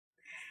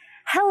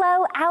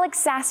Hello, Alex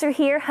Sasser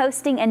here,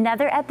 hosting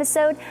another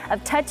episode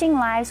of Touching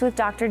Lives with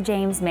Dr.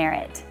 James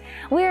Merritt.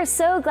 We are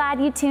so glad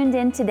you tuned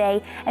in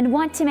today and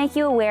want to make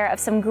you aware of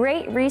some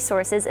great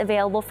resources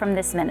available from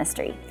this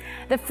ministry.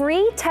 The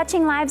free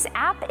Touching Lives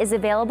app is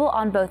available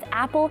on both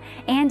Apple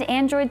and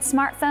Android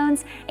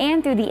smartphones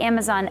and through the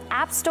Amazon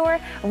App Store,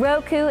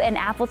 Roku, and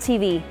Apple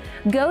TV.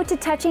 Go to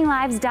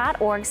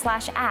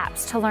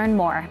touchinglives.org/apps to learn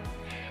more.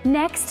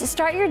 Next,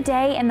 start your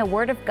day in the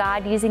Word of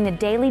God using the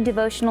daily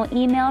devotional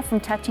email from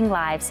Touching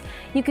Lives.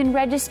 You can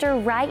register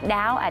right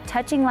now at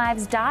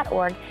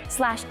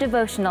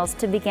touchinglives.org/devotionals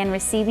to begin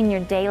receiving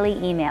your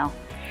daily email.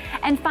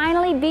 And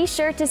finally, be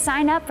sure to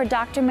sign up for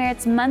Dr.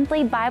 Merritt's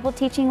monthly Bible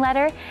teaching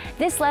letter.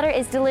 This letter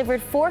is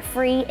delivered for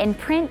free in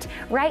print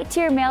right to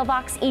your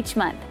mailbox each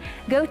month.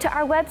 Go to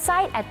our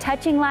website at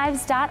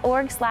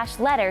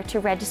touchinglives.org/letter to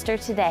register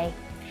today.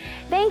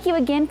 Thank you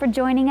again for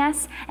joining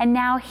us, and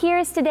now here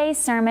is today's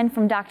sermon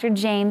from Dr.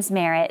 James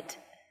Merritt.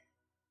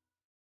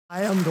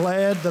 I am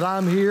glad that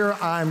I'm here.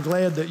 I'm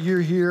glad that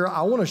you're here.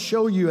 I want to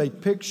show you a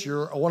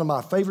picture of one of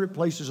my favorite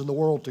places in the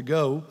world to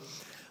go.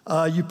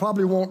 You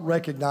probably won't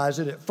recognize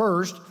it at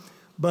first,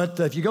 but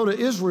if you go to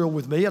Israel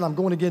with me, and I'm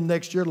going again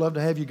next year, I'd love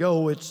to have you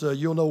go.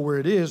 You'll know where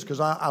it is because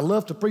I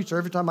love to preach there.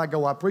 Every time I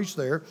go, I preach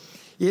there.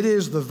 It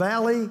is the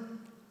Valley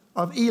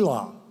of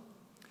Elah.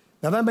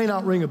 Now, that may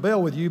not ring a bell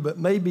with you, but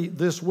maybe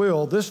this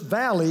will. This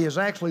valley is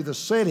actually the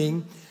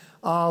setting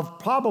of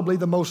probably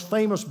the most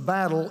famous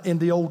battle in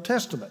the Old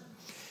Testament.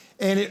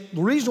 And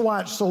the reason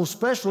why it's so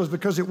special is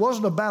because it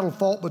wasn't a battle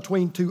fought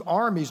between two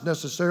armies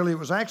necessarily. It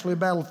was actually a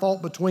battle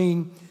fought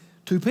between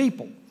two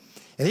people.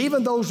 And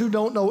even those who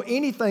don't know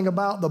anything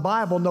about the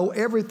Bible know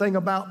everything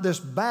about this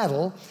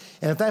battle.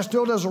 And if that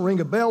still doesn't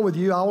ring a bell with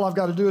you, all I've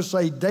got to do is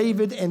say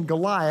David and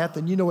Goliath,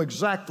 and you know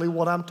exactly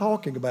what I'm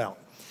talking about.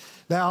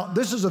 Now,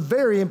 this is a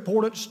very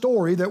important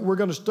story that we're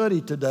going to study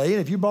today. And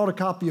if you brought a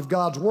copy of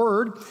God's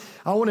Word,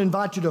 I want to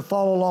invite you to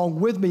follow along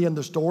with me in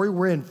the story.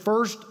 We're in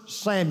 1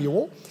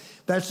 Samuel.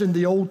 That's in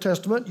the Old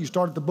Testament. You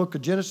start at the book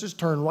of Genesis,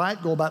 turn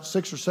right, go about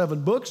 6 or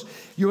 7 books.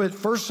 You're at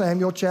 1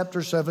 Samuel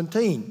chapter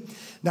 17.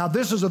 Now,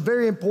 this is a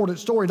very important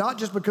story, not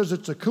just because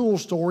it's a cool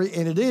story,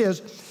 and it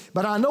is,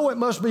 but I know it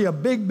must be a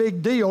big,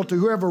 big deal to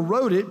whoever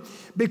wrote it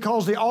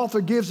because the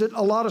author gives it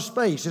a lot of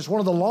space. It's one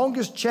of the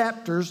longest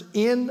chapters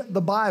in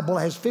the Bible.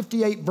 It has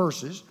 58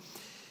 verses.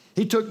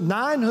 He took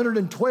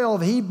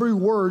 912 Hebrew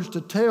words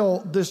to tell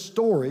this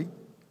story.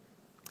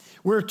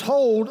 We're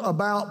told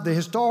about the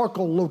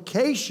historical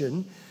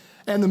location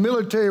and the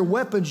military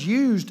weapons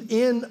used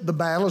in the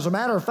battle. As a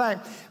matter of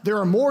fact, there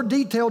are more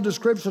detailed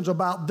descriptions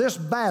about this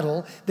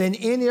battle than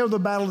any other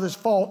battle that's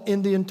fought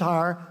in the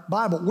entire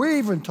Bible. We're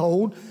even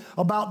told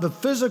about the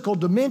physical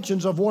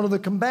dimensions of one of the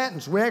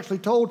combatants. We're actually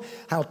told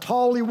how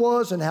tall he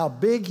was and how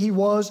big he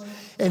was.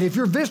 And if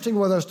you're visiting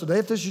with us today,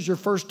 if this is your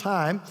first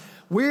time,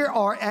 we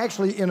are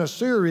actually in a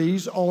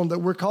series on that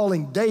we're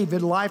calling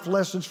David, Life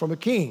Lessons from a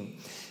King.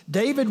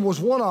 David was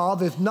one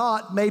of, if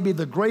not maybe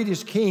the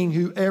greatest king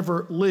who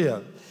ever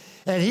lived.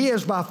 And he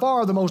is by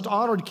far the most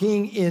honored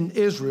king in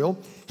Israel.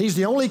 He's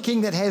the only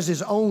king that has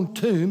his own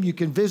tomb. You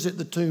can visit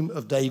the tomb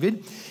of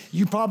David.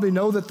 You probably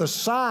know that the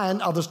sign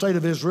of the state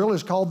of Israel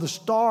is called the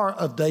Star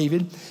of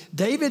David.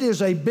 David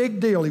is a big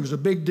deal. He was a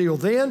big deal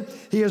then.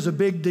 He is a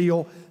big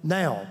deal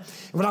now.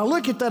 When I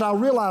look at that, I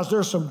realize there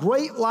are some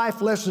great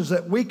life lessons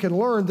that we can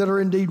learn that are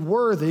indeed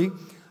worthy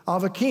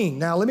of a king.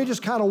 Now, let me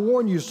just kind of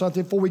warn you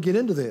something before we get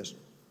into this.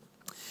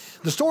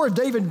 The story of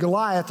David and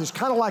Goliath is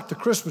kind of like the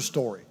Christmas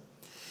story.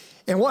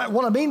 And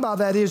what I mean by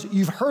that is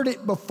you've heard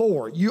it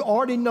before. You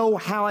already know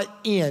how it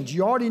ends.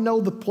 You already know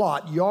the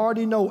plot. You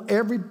already know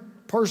every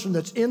person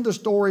that's in the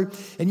story,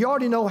 and you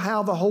already know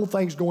how the whole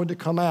thing's going to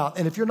come out.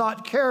 And if you're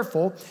not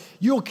careful,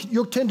 you'll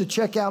tend to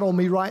check out on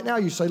me right now.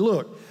 You say,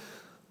 look,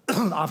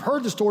 I've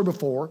heard the story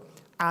before.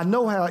 I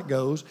know how it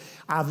goes.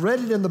 I've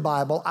read it in the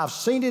Bible. I've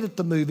seen it at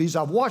the movies.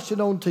 I've watched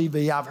it on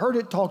TV. I've heard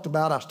it talked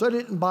about. I studied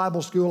it in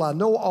Bible school. I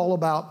know all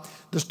about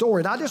the story.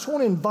 And I just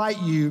want to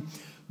invite you,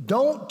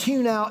 don't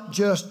tune out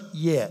just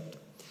yet,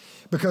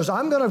 because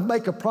I'm going to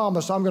make a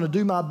promise I'm going to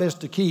do my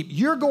best to keep.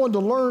 You're going to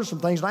learn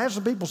some things, and I had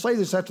some people say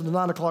this after the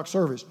 9 o'clock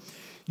service.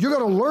 You're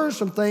going to learn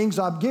some things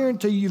I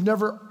guarantee you've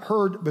never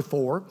heard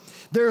before.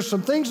 There's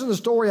some things in the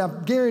story I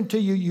guarantee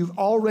you've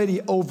already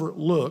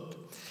overlooked,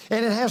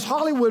 and it has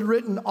Hollywood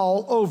written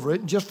all over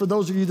it. Just for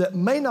those of you that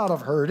may not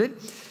have heard it,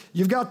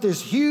 you've got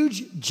this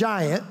huge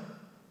giant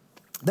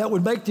that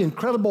would make the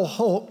Incredible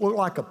Hulk look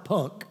like a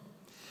punk.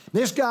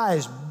 This guy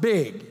is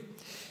big.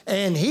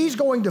 And he's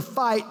going to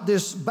fight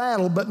this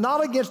battle, but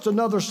not against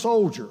another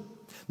soldier,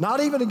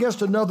 not even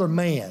against another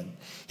man.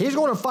 He's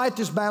going to fight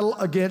this battle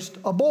against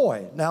a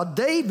boy. Now,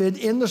 David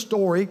in the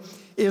story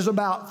is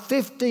about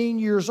 15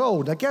 years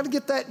old. Now, got to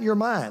get that in your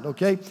mind,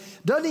 okay?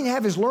 Doesn't even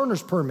have his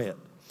learner's permit.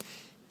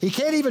 He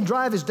can't even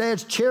drive his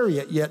dad's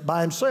chariot yet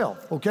by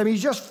himself, okay? I mean,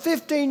 he's just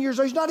 15 years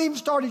old. He's not even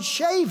started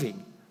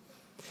shaving.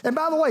 And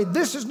by the way,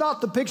 this is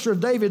not the picture of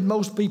David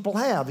most people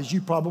have, as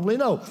you probably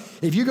know.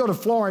 If you go to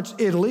Florence,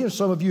 Italy, and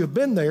some of you have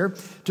been there,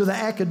 to the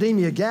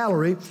Accademia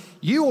Gallery,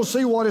 you will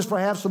see what is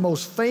perhaps the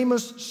most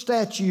famous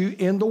statue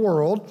in the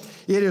world.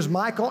 It is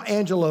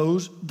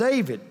Michelangelo's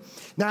David.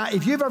 Now,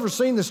 if you've ever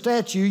seen the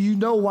statue, you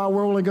know why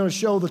we're only going to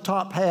show the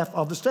top half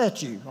of the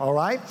statue, all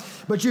right?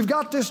 But you've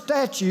got this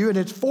statue, and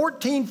it's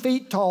 14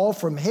 feet tall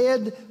from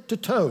head to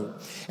toe.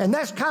 And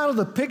that's kind of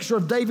the picture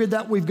of David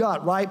that we've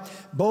got, right?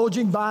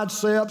 Bulging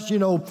biceps,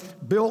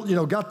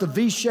 built, got the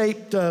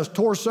V-shaped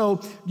torso,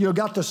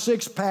 got the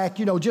six-pack,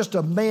 just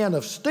a man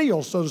of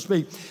steel, so to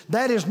speak.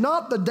 That is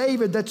not the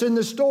David that's in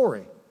this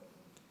story.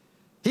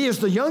 He is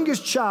the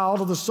youngest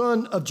child of the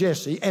son of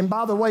Jesse, and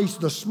by the way, he's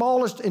the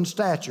smallest in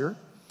stature.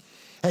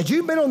 Had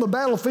you been on the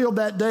battlefield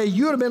that day,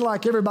 you would have been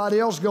like everybody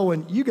else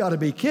going, you got to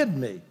be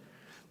kidding me.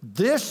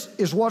 This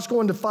is what's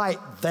going to fight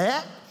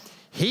that.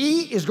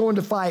 He is going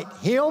to fight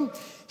him.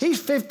 He's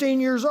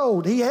 15 years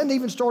old. He hadn't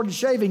even started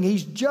shaving.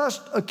 He's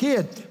just a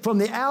kid. From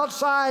the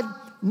outside,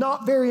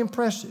 not very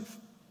impressive.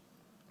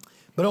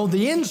 But on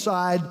the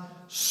inside,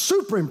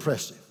 super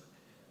impressive.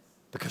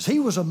 Because he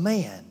was a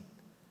man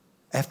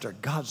after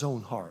God's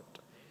own heart.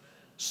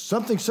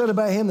 Something said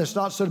about him that's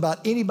not said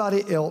about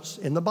anybody else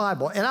in the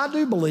Bible. And I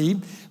do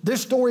believe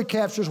this story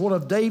captures one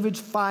of David's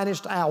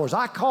finest hours.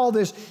 I call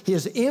this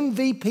his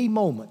MVP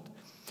moment.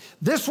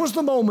 This was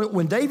the moment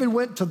when David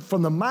went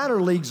from the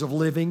minor leagues of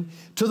living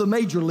to the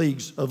major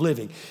leagues of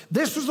living.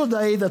 This was the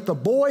day that the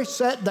boy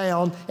sat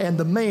down and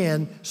the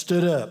man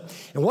stood up.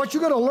 And what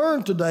you're going to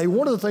learn today,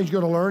 one of the things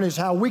you're going to learn is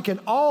how we can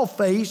all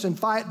face and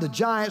fight the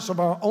giants of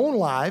our own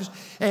lives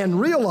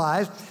and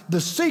realize the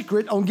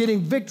secret on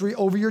getting victory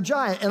over your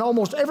giant. And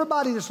almost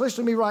everybody that's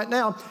listening to me right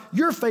now,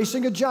 you're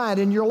facing a giant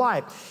in your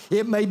life.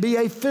 It may be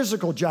a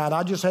physical giant.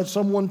 I just had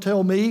someone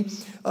tell me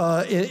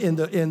in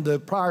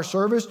the prior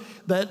service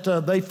that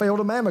they failed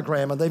a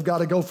mammogram and they've got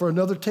to go for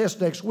another test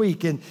next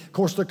week. And of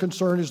course, the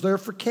concern is there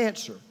for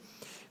cancer.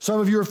 Some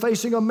of you are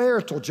facing a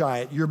marital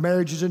giant. Your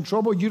marriage is in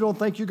trouble. You don't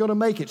think you're going to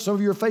make it. Some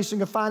of you are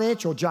facing a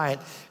financial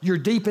giant. You're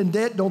deep in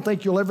debt. Don't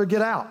think you'll ever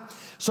get out.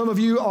 Some of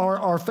you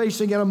are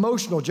facing an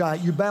emotional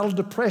giant. You battle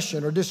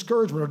depression or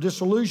discouragement or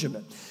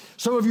disillusionment.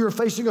 Some of you are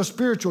facing a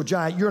spiritual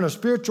giant. You're in a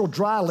spiritual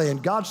dry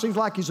land. God seems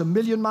like he's a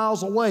million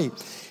miles away.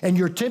 And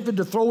you're tempted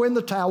to throw in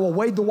the towel,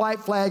 wave the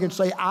white flag, and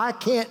say, I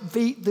can't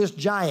beat this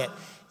giant.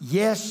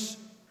 Yes,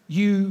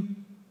 you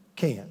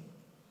can.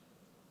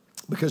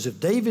 Because if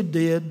David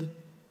did,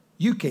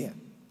 you can.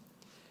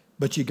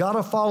 But you got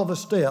to follow the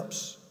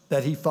steps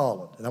that he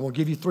followed. And I'm going to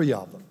give you 3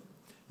 of them.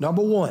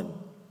 Number 1,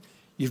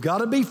 you've got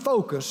to be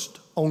focused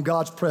on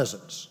God's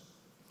presence.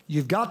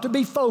 You've got to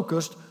be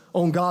focused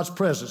on God's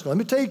presence. Now, let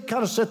me tell you,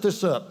 kind of set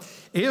this up.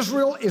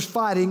 Israel is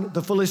fighting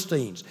the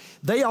Philistines.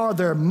 They are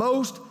their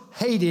most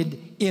hated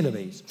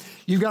enemies.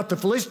 You've got the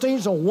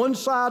Philistines on one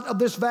side of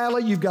this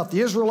valley. You've got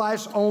the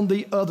Israelites on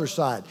the other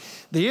side.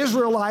 The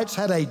Israelites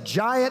had a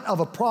giant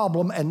of a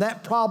problem, and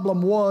that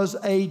problem was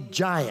a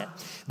giant.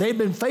 They've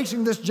been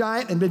facing this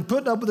giant and been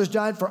putting up with this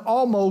giant for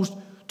almost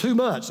 2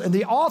 months. And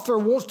the author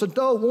wants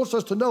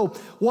us to know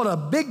what a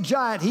big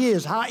giant he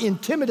is, how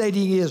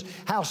intimidating he is,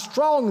 how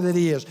strong that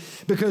he is,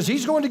 because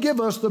he's going to give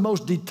us the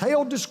most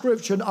detailed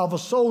description of a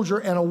soldier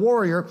and a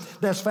warrior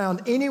that's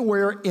found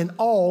anywhere in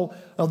all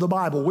of the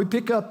Bible. We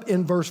pick up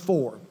in verse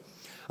 4.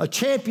 A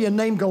champion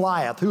named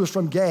Goliath, who was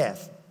from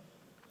Gath,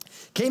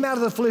 came out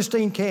of the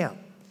Philistine camp.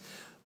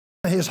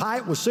 His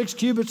height was 6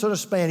 cubits and a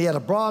span. He had a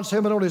bronze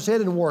helmet on his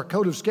head and wore a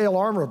coat of scale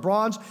armor of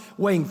bronze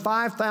weighing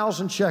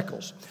 5,000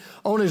 shekels.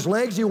 On his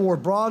legs he wore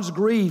bronze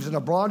greaves, and a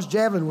bronze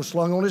javelin was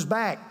slung on his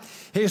back.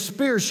 His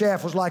spear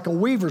shaft was like a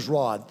weaver's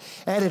rod,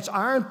 and its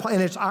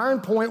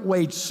iron point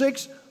weighed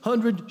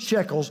 600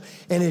 shekels,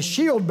 and his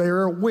shield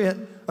bearer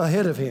went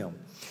ahead of him.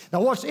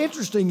 Now what's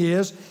interesting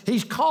is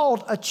he's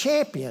called a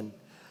champion.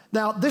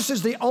 Now, this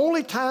is the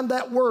only time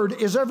that word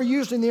is ever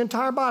used in the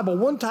entire Bible.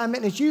 One time,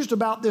 and it's used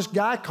about this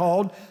guy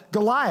called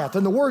Goliath.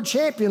 And the word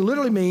champion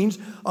literally means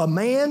a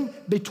man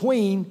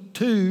between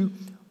 2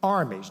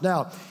 armies.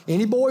 Now,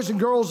 any boys and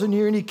girls in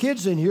here, any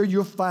kids in here,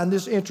 you'll find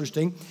this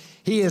interesting.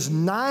 He is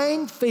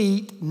 9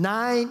 feet,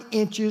 9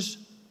 inches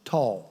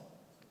tall.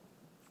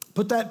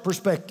 Put that in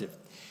perspective.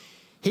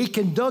 He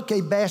can dunk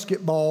a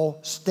basketball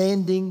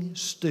standing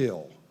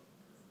still.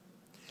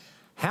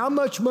 How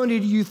much money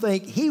do you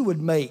think he would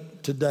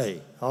make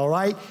today? All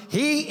right?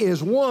 He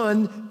is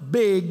one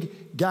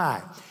big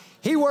guy.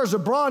 He wears a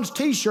bronze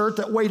T-shirt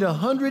that weighed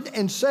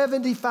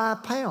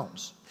 175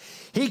 pounds.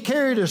 He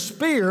carried a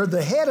spear,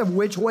 the head of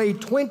which weighed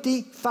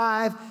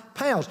 25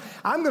 pounds.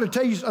 I'm going to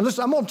tell you,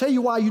 listen, I'm going to tell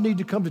you why you need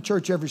to come to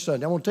church every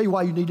Sunday. I'm going to tell you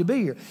why you need to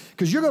be here.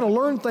 Because you're going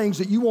to learn things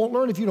that you won't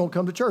learn if you don't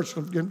come to church. For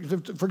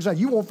example,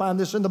 you won't find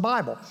this in the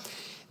Bible.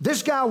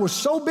 This guy was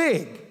so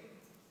big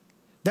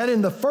that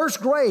in the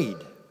 1st grade,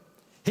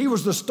 he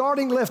was the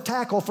starting left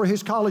tackle for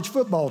his college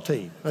football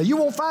team. Now, you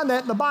won't find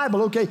that in the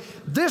Bible, okay?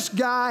 This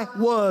guy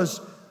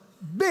was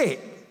big.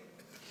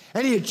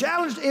 And he had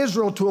challenged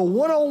Israel to a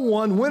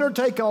one-on-one,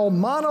 winner-take-all,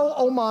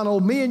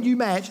 mano-a-mano, me and you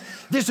match.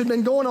 This had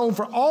been going on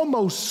for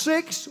almost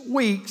 6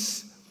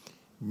 weeks.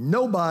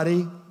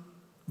 Nobody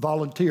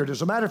volunteered.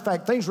 As a matter of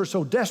fact, things were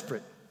so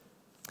desperate.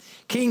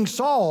 King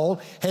Saul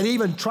had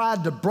even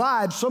tried to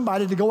bribe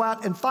somebody to go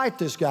out and fight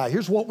this guy.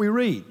 Here's what we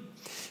read.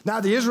 Now,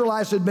 the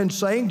Israelites had been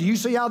saying, do you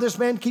see how this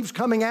man keeps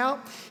coming out?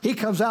 He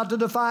comes out to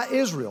defy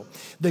Israel.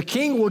 The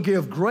king will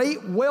give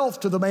great wealth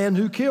to the man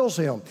who kills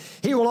him.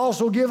 He will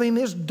also give him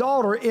his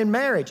daughter in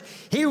marriage.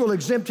 He will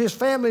exempt his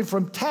family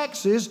from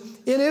taxes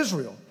in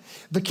Israel.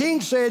 The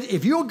king said,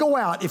 if you'll go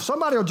out, if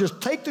somebody will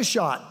just take the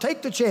shot,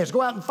 take the chance,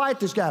 go out and fight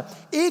this guy,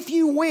 if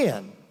you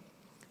win,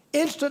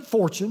 instant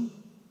fortune,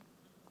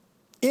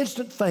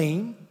 instant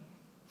fame,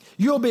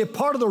 you'll be a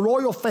part of the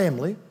royal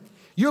family.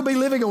 You'll be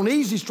living on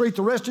easy street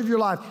the rest of your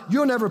life.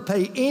 You'll never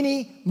pay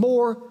any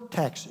more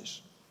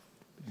taxes.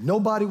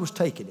 Nobody was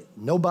taking it.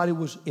 Nobody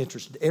was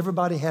interested.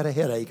 Everybody had a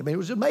headache. I mean, it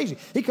was amazing.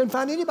 He couldn't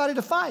find anybody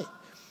to fight.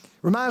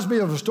 Reminds me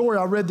of a story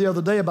I read the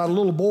other day about a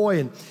little boy,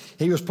 and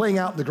he was playing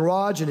out in the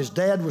garage, and his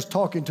dad was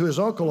talking to his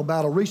uncle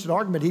about a recent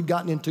argument he'd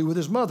gotten into with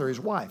his mother, his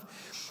wife.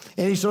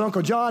 And he said,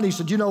 Uncle John, he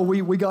said, you know,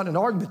 we got in an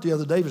argument the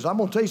other day. He said, I'm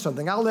going to tell you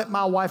something. I'll let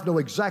my wife know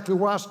exactly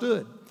where I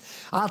stood.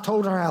 I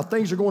told her how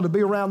things are going to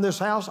be around this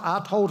house.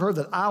 I told her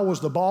that I was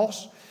the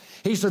boss.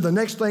 He said, the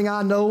next thing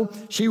I know,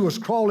 she was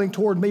crawling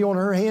toward me on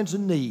her hands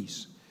and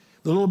knees.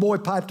 The little boy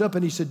piped up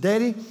and he said,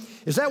 Daddy,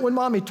 is that when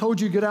Mommy told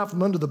you to get out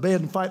from under the bed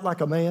and fight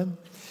like a man?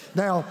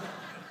 Now,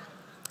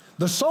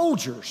 the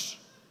soldiers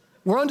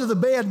were under the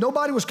bed.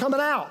 Nobody was coming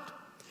out.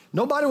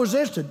 Nobody was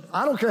interested.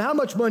 I don't care how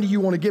much money you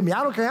want to give me.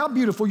 I don't care how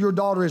beautiful your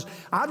daughter is.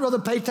 I'd rather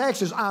pay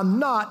taxes. I'm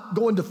not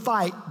going to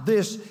fight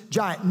this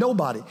giant.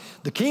 Nobody.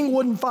 The king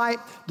wouldn't fight.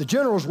 The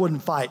generals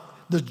wouldn't fight.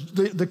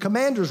 The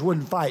commanders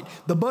wouldn't fight.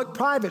 The buck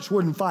privates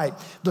wouldn't fight.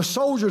 The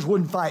soldiers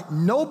wouldn't fight.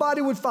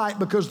 Nobody would fight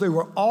because they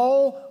were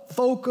all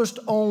focused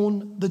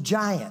on the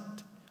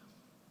giant.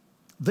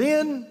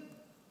 Then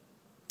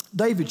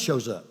David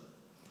shows up.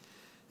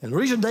 And the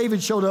reason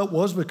David showed up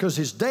was because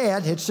his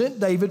dad had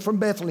sent David from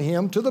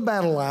Bethlehem to the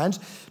battle lines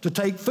to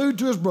take food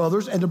to his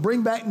brothers and to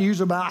bring back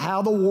news about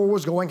how the war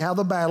was going, how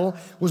the battle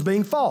was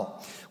being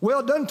fought.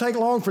 Well, it doesn't take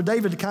long for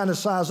David to kind of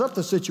size up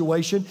the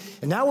situation.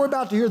 And now we're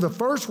about to hear the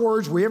first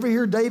words we ever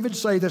hear David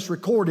say that's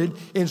recorded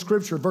in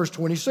Scripture, verse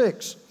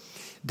 26.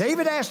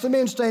 David asked the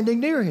men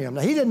standing near him.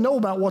 Now, he didn't know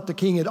about what the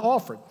king had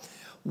offered.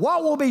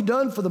 What will be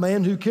done for the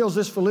man who kills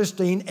this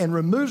Philistine and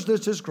removes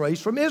this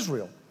disgrace from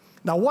Israel?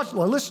 Now,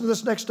 listen to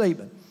this next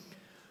statement.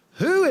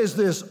 Who is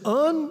this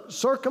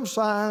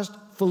uncircumcised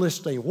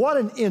Philistine? What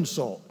an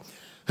insult.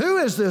 Who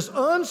is this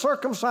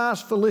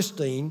uncircumcised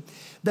Philistine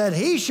that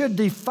he should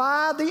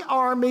defy the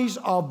armies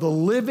of the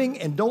living,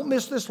 and don't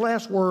miss this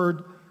last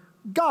word,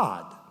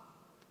 God?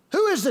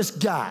 Who is this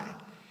guy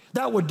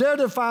that would dare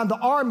defy the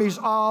armies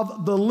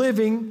of the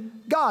living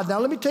God? Now,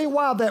 let me tell you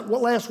why that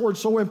last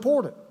word's so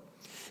important.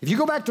 If you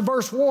go back to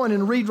verse 1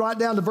 and read right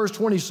down to verse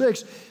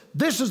 26,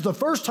 this is the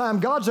first time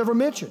God's ever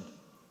mentioned.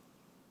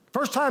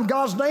 First time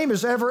God's name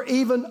is ever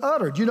even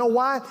uttered. You know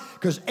why?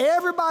 Because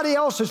everybody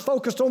else is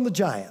focused on the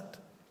giant.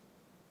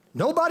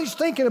 Nobody's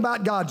thinking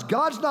about God's.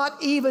 God's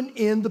not even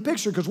in the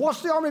picture. Because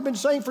what's the army been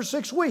saying for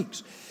 6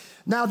 weeks?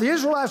 Now, the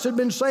Israelites had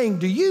been saying,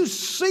 do you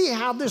see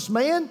how this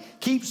man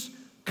keeps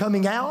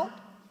coming out?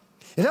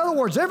 In other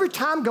words, every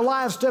time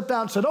Goliath stepped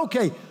out and said,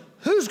 okay,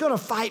 who's going to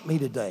fight me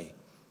today?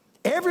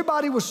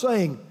 Everybody was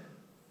saying,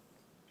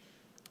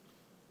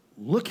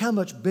 look how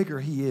much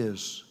bigger he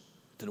is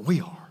than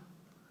we are.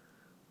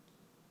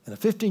 And a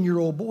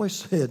 15-year-old boy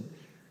said,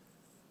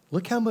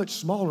 look how much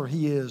smaller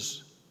he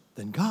is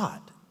than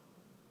God.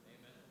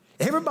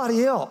 Amen.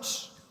 Everybody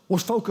else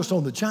was focused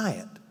on the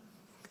giant.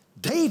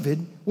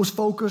 David was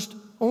focused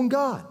on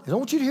God. And I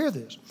want you to hear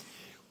this.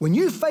 When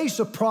you face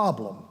a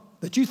problem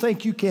that you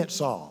think you can't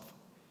solve,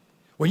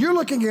 when you're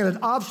looking at an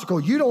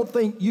obstacle you don't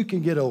think you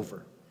can get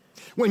over,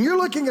 when you're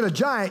looking at a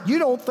giant you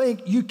don't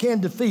think you can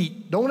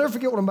defeat, don't ever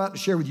forget what I'm about to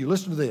share with you.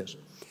 Listen to this.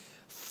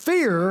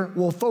 Fear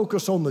will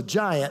focus on the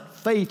giant.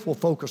 Faith will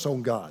focus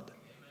on God.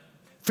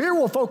 Fear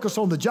will focus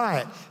on the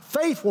giant.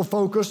 Faith will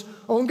focus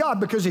on God.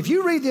 Because if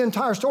you read the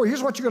entire story,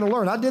 here's what you're going to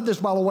learn. I did this,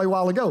 by the way, a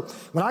while ago.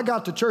 When I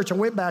got to church, I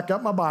went back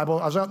up my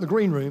Bible. I was out in the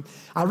green room.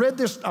 I read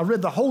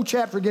the whole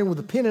chapter again with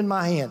a pen in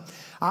my hand.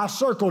 I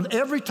circled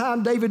every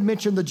time David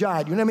mentioned the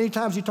giant. You know how many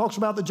times he talks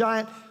about the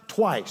giant?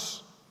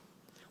 Twice.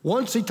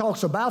 Once he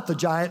talks about the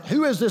giant.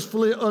 Who is this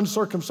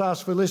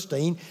uncircumcised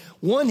Philistine?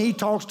 One, he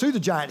talks to the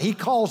giant. He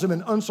calls him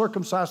an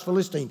uncircumcised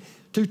Philistine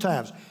 2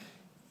 times.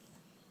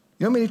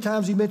 You know how many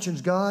times he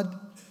mentions God?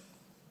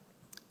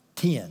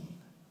 10.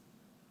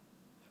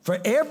 For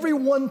every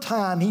one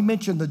time he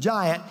mentioned the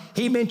giant,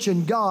 he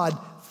mentioned God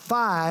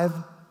 5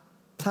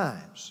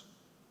 times.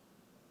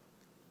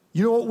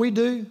 You know what we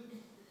do?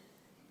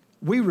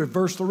 We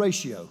reverse the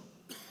ratio.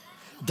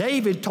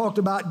 David talked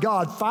about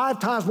God 5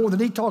 times more than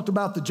he talked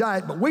about the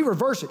giant, but we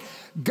reverse it.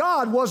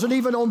 God wasn't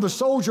even on the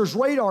soldier's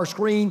radar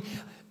screen.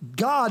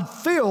 God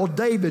filled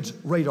David's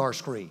radar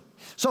screen.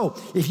 So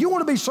if you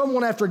want to be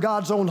someone after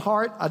God's own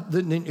heart,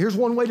 then here's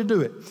one way to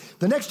do it.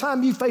 The next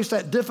time you face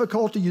that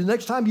difficulty, the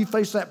next time you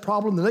face that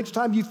problem, the next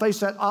time you face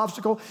that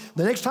obstacle,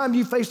 the next time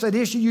you face that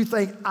issue, you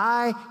think,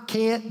 I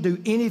can't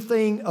do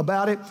anything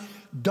about it.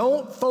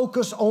 Don't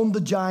focus on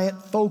the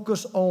giant,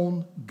 focus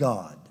on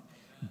God.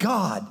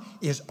 God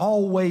is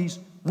always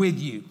with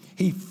you.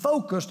 He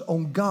focused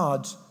on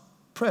God's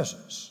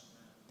presence.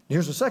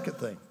 Here's the second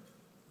thing.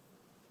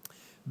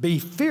 Be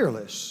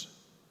fearless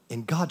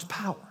in God's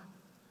power.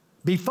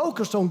 Be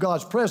focused on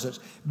God's presence.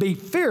 Be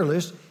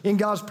fearless in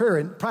God's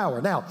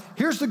power. Now,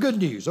 here's the good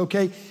news,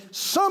 okay?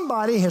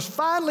 Somebody has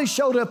finally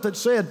showed up that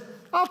said,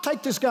 I'll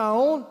take this guy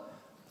on.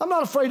 I'm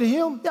not afraid of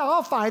him. Yeah,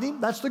 I'll fight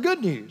him. That's the good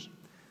news.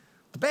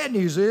 The bad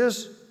news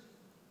is,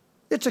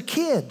 it's a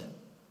kid,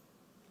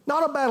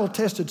 not a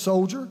battle-tested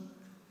soldier.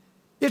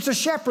 It's a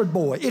shepherd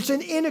boy. It's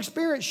an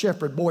inexperienced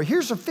shepherd boy.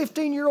 Here's a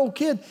 15-year-old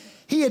kid.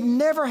 He had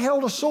never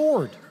held a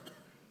sword.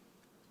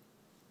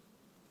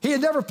 He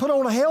had never put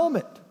on a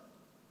helmet.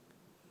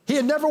 He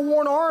had never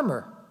worn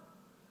armor.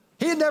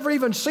 He had never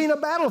even seen a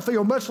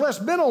battlefield, much less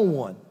been on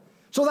one.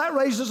 So that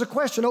raises a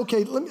question.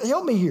 Okay,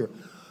 help me here.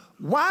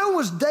 Why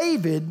was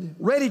David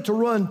ready to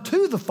run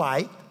to the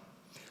fight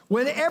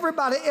when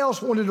everybody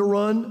else wanted to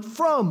run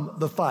from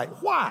the fight?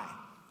 Why?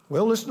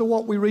 Well, listen to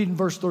what we read in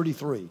verse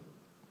 33.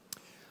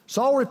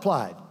 Saul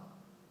replied,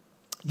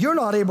 you're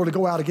not able to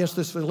go out against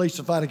this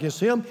Philistine, fight against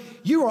him.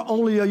 You are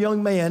only a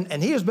young man,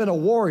 and he has been a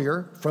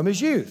warrior from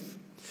his youth.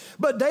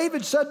 But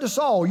David said to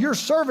Saul, your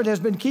servant has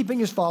been keeping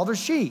his father's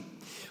sheep.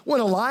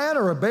 When a lion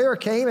or a bear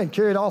came and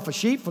carried off a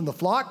sheep from the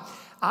flock,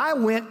 I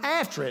went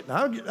after it.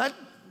 Now,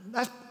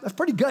 that's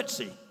pretty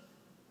gutsy.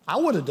 I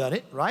would have done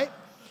it, right?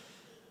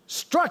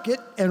 Struck it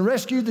and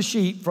rescued the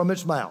sheep from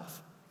its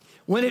mouth.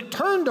 When it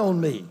turned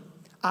on me,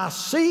 I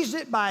seized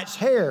it by its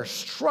hair,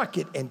 struck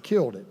it, and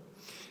killed it.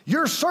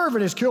 Your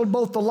servant has killed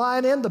both the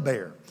lion and the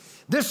bear.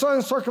 This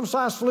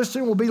uncircumcised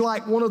Philistine will be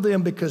like one of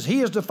them because he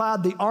has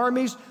defied the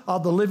armies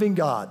of the living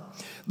God.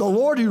 The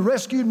Lord who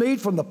rescued me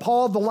from the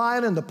paw of the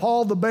lion and the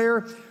paw of the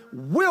bear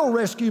will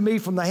rescue me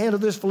from the hand of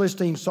this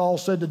Philistine, Saul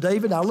said to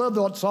David. I love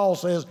what Saul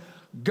says,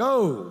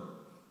 go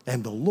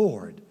and the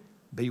Lord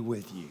be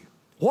with you.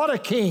 What a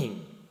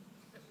king.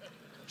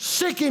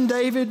 Sick him,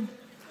 David.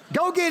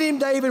 Go get him,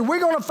 David. We're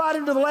going to fight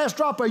him to the last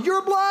drop of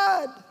your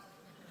blood.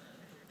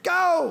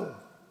 Go.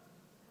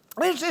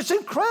 It's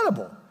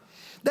incredible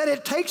that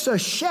it takes a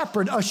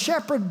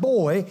shepherd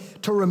boy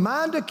to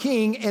remind a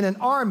king and an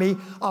army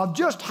of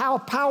just how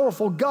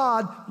powerful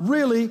God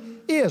really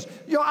is.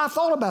 You know, I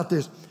thought about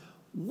this.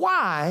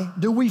 Why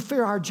do we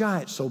fear our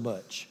giants so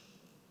much?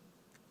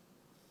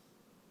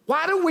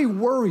 Why do we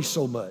worry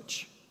so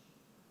much?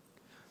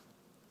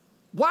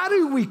 Why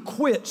do we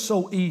quit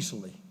so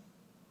easily?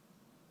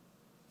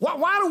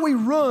 Why do we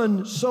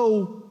run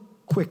so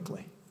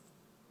quickly?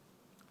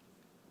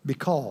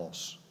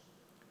 Because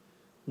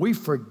we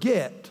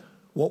forget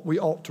what we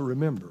ought to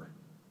remember,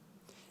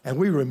 and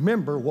we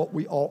remember what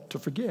we ought to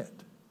forget.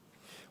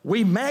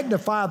 We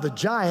magnify the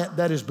giant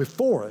that is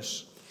before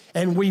us,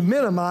 and we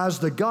minimize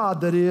the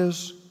God that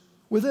is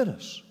within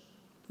us.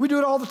 We do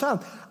it all the time.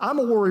 I'm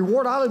a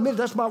worrywart. I'll admit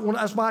that's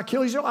my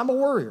Achilles heel. I'm a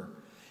worrier.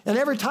 And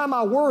every time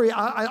I worry,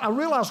 I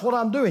realize what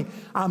I'm doing.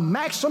 I'm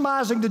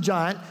maximizing the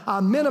giant.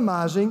 I'm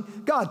minimizing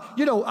God.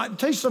 You know, I'll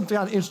tell you something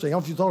kind of interesting. I don't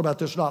know if you thought about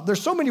this or not.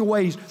 There's so many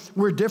ways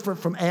we're different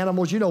from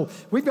animals. You know,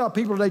 we've got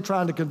people today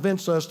trying to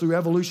convince us through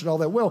evolution and all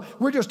that. Well,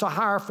 we're just a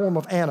higher form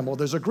of animal.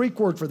 There's a Greek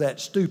word for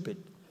that, stupid.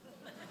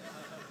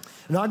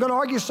 I'm not going to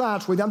argue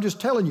science with you. I'm just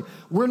telling you,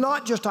 we're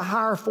not just a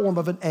higher form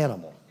of an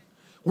animal.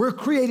 We're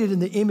created in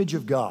the image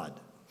of God.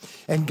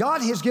 And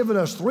God has given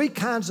us three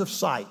kinds of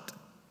sight.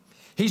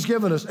 He's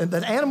given us, and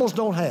that animals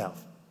don't have.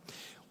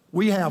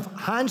 We have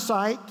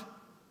hindsight,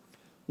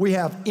 we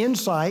have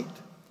insight,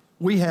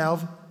 we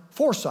have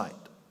foresight.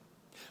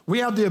 We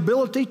have the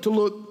ability to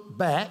look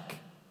back,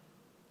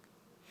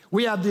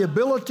 we have the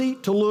ability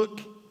to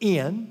look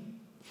in,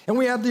 and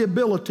we have the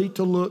ability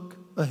to look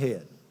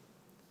ahead.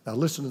 Now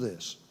listen to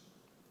this.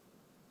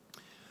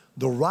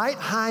 The right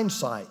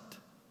hindsight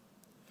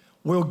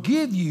will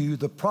give you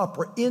the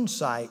proper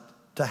insight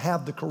to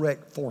have the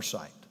correct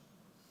foresight.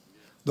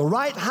 The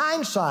right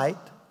hindsight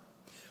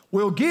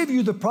will give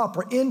you the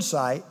proper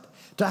insight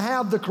to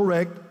have the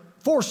correct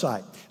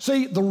foresight.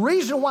 See, the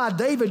reason why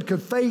David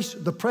could face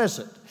the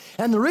present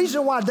and the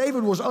reason why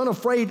David was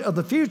unafraid of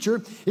the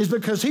future is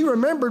because he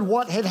remembered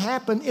what had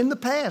happened in the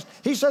past.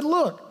 He said,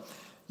 look,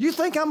 you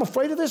think I'm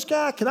afraid of this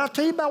guy? Can I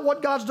tell you about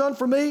what God's done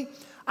for me?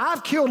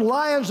 I've killed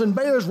lions and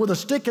bears with a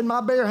stick in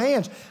my bare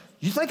hands.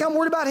 You think I'm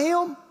worried about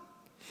him?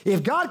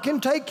 If God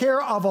can take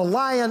care of a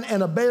lion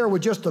and a bear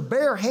with just the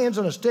bare hands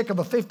and a stick of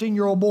a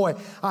 15-year-old boy,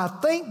 I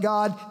think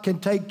God can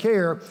take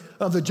care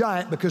of the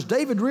giant, because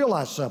David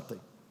realized something.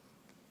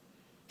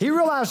 He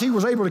realized he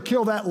was able to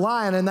kill that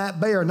lion and that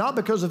bear, not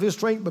because of his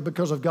strength, but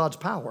because of God's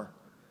power.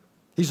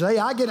 He said, hey,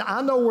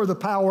 I know where the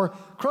power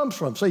comes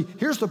from. See,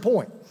 here's the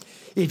point.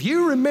 If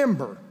you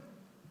remember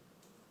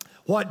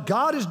what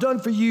God has done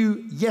for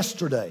you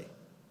yesterday,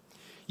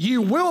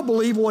 You will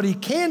believe what he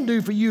can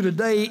do for you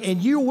today,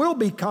 and you will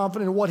be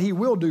confident in what he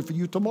will do for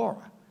you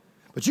tomorrow.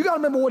 But you got to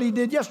remember what he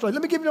did yesterday.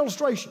 Let me give you an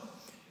illustration.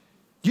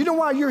 Do you know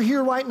why you're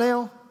here right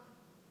now?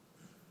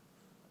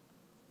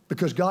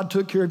 Because God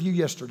took care of you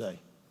yesterday.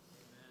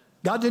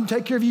 God didn't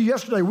take care of you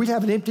yesterday, we'd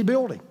have an empty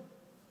building.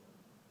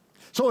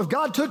 So if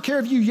God took care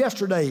of you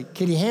yesterday,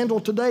 can he handle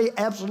today?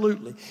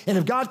 Absolutely. And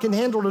if God can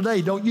handle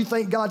today, don't you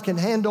think God can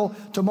handle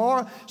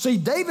tomorrow? See,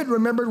 David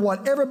remembered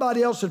what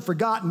everybody else had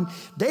forgotten.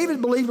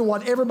 David believed in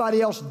what everybody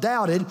else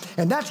doubted,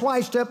 and that's why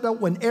he stepped up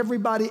when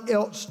everybody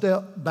else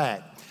stepped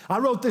back. I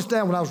wrote this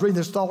down when I was reading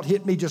this thought,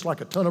 hit me just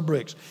like a ton of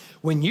bricks.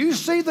 When you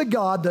see the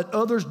God that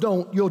others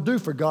don't, you'll do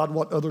for God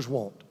what others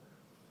won't.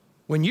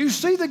 When you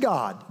see the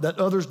God that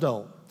others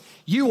don't,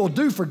 you will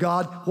do for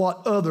God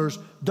what others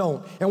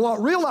don't. And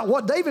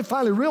what David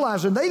finally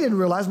realized, and they didn't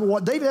realize, but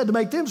what David had to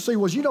make them see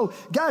was, you know,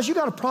 guys, you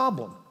got a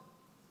problem.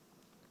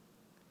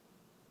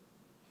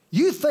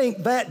 You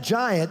think that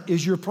giant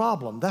is your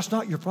problem. That's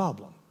not your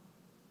problem.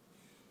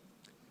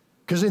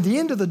 Because at the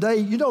end of the day,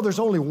 you know there's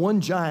only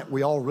one giant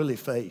we all really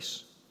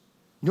face.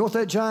 You know what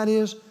that giant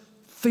is?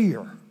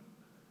 Fear.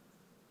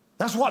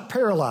 That's what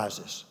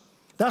paralyzes.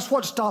 That's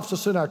what stops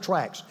us in our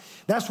tracks.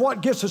 That's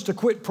what gets us to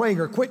quit praying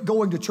or quit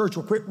going to church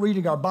or quit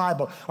reading our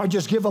Bible or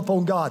just give up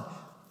on God.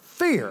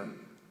 Fear.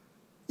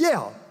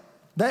 Yeah,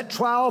 that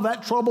trial,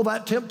 that trouble,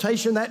 that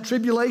temptation, that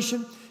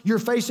tribulation you're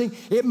facing,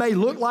 it may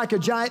look like a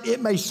giant,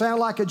 it may sound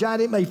like a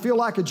giant, it may feel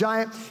like a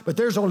giant, but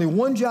there's only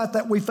one giant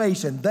that we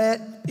face, and that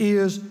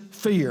is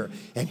fear.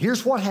 And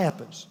here's what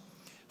happens.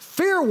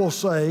 Fear will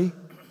say,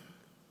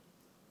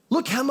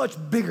 look how much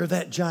bigger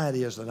that giant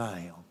is than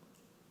I am.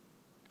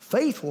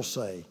 Faith will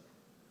say,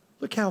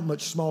 look how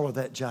much smaller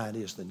that giant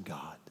is than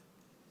God.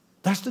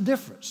 That's the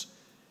difference.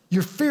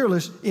 You're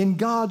fearless in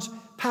God's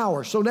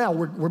power. So now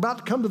we're about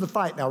to come to the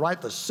fight now, right?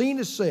 The scene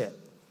is set.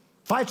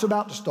 Fight's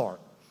about to start.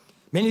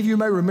 Many of you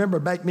may remember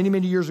back many,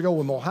 many years ago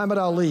when Muhammad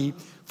Ali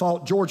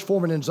fought George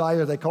Foreman in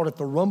Zaire, they called it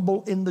the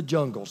Rumble in the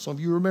Jungle. Some of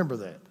you remember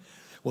that.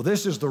 Well,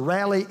 this is the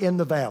rally in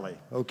the valley,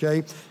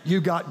 okay?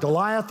 You've got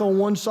Goliath on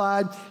one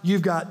side,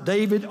 you've got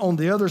David on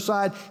the other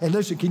side. And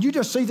listen, can you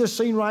just see this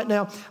scene right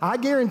now? I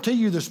guarantee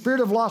you the spirit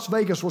of Las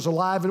Vegas was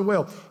alive and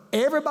well.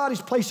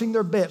 Everybody's placing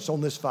their bets on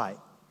this fight.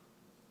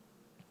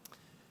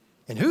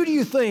 And who do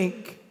you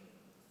think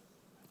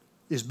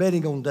is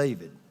betting on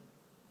David?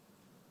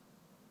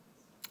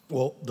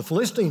 Well, the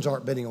Philistines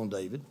aren't betting on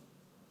David.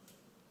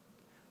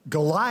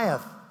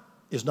 Goliath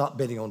is not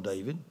betting on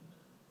David.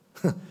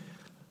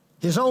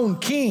 His own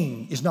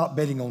king is not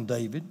betting on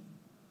David.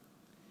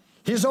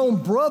 His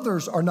own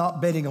brothers are not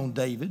betting on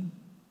David.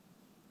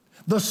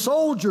 The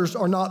soldiers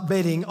are not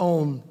betting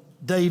on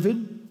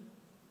David.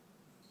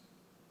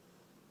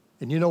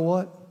 And you know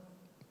what?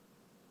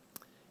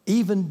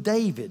 Even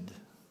David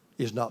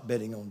is not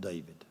betting on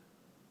David.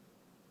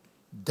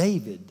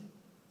 David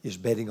is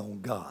betting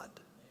on God.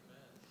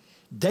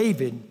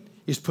 David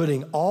is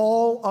putting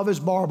all of his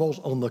marbles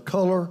on the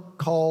color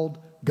called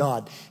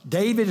God.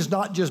 David is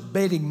not just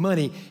betting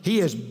money. He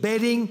is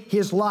betting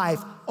his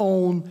life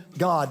on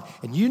God.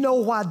 And you know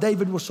why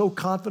David was so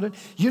confident?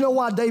 You know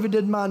why David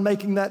didn't mind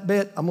making that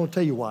bet? I'm going to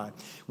tell you why.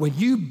 When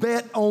you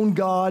bet on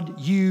God,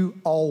 you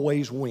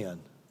always win.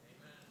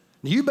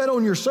 Now, you bet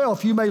on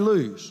yourself, you may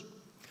lose.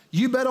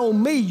 You bet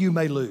on me, you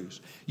may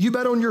lose. You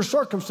bet on your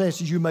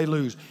circumstances, you may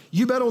lose.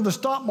 You bet on the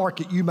stock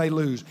market, you may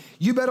lose.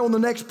 You bet on the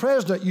next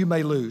president, you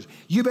may lose.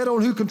 You bet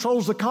on who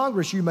controls the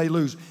Congress, you may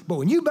lose. But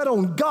when you bet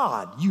on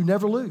God, you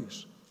never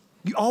lose.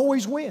 You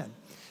always win.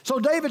 So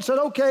David said,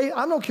 okay,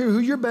 I don't care who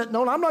you're betting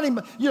on. I'm not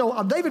even,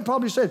 David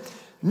probably said,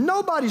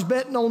 nobody's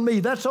betting on me.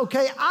 That's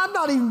okay. I'm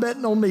not even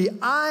betting on me.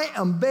 I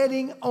am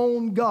betting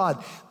on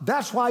God.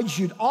 That's why you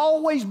should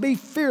always be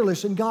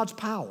fearless in God's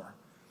power.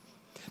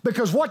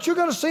 Because what you're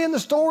going to see in the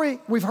story,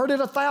 we've heard it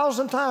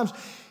 1,000 times.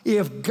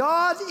 If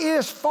God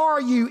is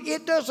for you,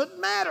 it doesn't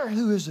matter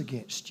who is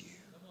against you.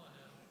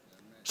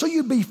 So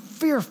you be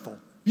fearful.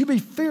 You be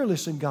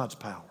fearless in God's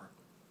power.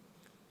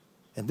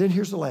 And then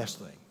here's the last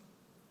thing.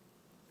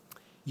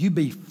 You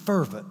be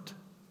fervent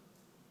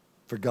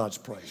for God's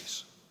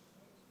praise.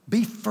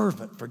 Be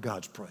fervent for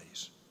God's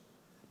praise.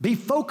 Be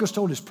focused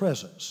on His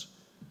presence.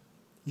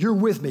 You're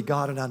with me,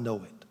 God, and I know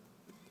it.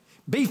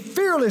 Be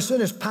fearless in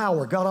His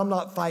power. God, I'm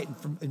not fighting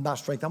in my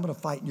strength. I'm going to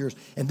fight in yours.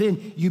 And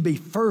then you be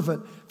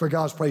fervent for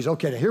God's praise.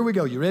 Okay, now here we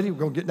go. You ready? We're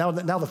going to get now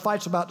the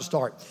fight's about to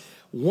start.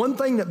 One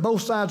thing that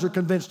both sides are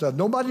convinced of.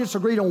 Nobody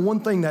disagreed on one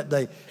thing that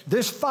day.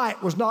 This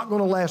fight was not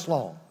going to last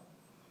long.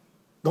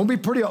 Don't be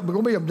pretty.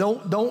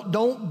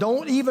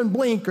 Don't even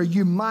blink, or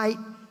you might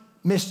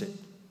miss it.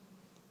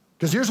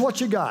 Because here's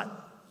what you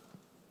got.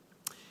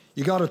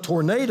 You got a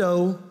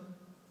tornado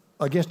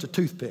against a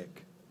toothpick.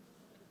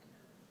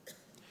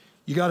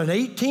 You got an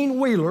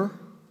 18-wheeler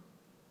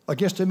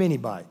against a mini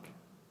bike.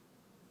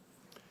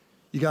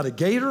 You got a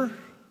gator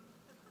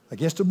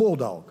against a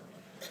bulldog.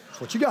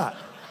 That's what you got.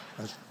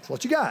 That's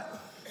what you got.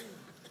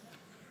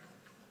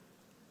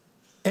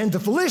 And the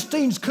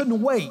Philistines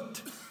couldn't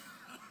wait,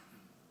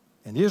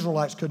 and the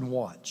Israelites couldn't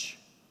watch.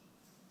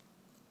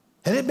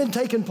 Had it been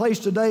taking place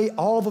today,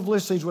 all the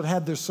Philistines would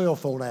have their cell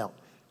phone out.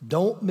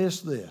 Don't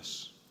miss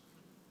this.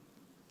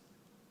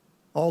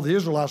 All the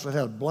Israelites would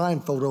have a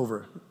blindfold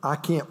over. I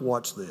can't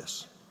watch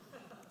this.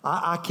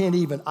 I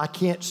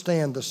can't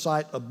stand the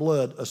sight of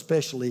blood,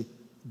 especially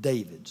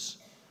David's.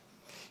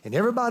 And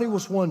everybody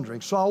was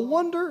wondering. So I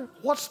wonder,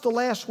 what's the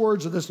last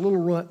words of this little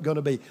runt going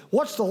to be?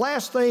 What's the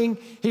last thing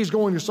he's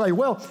going to say?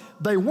 Well,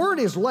 they weren't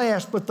his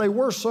last, but they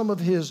were some of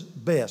his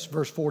best.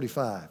 Verse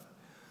 45.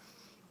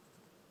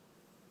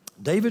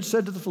 David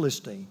said to the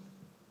Philistine,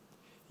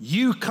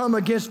 you come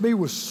against me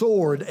with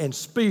sword and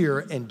spear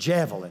and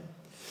javelin.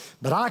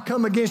 But I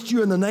come against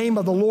you in the name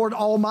of the Lord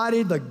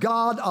Almighty, the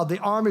God of the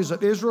armies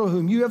of Israel,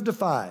 whom you have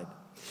defied.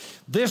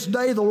 This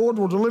day the Lord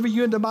will deliver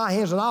you into my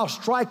hands, and I'll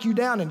strike you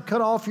down and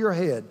cut off your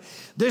head.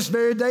 This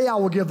very day I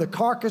will give the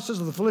carcasses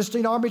of the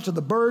Philistine army to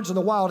the birds and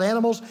the wild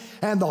animals,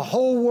 and the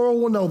whole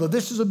world will know that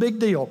this is a big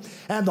deal.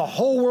 And the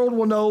whole world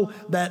will know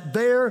that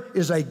there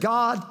is a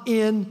God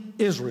in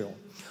Israel.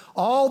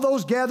 All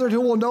those gathered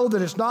who will know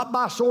that it's not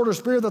by sword or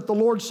spear that the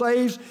Lord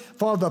saves,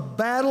 for the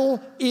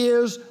battle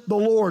is the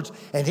Lord's,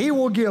 and he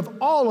will give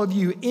all of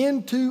you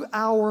into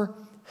our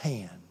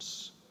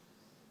hands.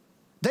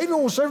 David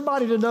wants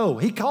everybody to know.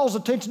 He calls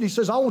attention. He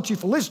says, I want you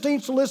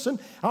Philistines to listen.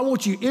 I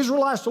want you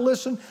Israelites to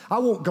listen. I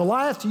want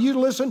Goliath to you to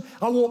listen.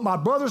 I want my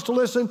brothers to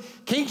listen.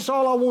 King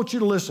Saul, I want you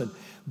to listen.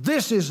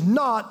 This is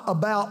not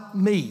about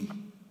me.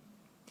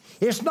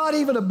 It's not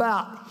even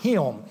about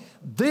him.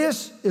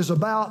 This is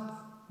about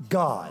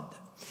God.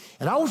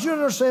 And I want you to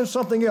understand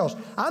something else.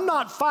 I'm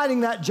not fighting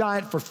that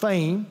giant for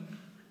fame.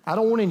 I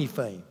don't want any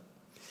fame.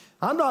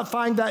 I'm not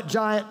fighting that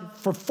giant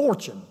for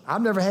fortune.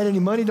 I've never had any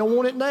money, don't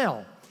want it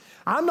now.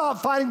 I'm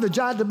not fighting the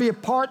giant to be a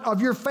part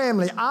of your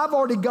family. I've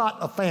already got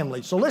a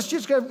family. So let's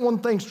just get one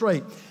thing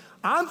straight.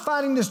 I'm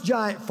fighting this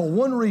giant for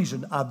one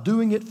reason. I'm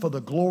doing it for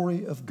the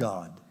glory of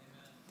God.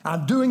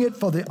 I'm doing it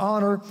for the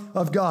honor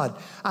of God.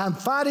 I'm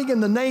fighting in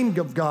the name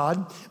of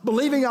God,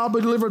 believing I'll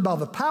be delivered by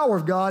the power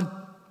of God,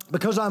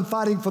 because I'm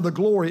fighting for the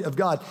glory of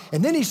God.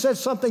 And then he said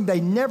something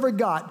they never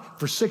got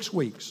for 6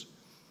 weeks.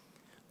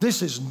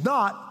 This is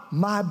not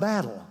my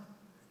battle.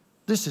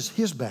 This is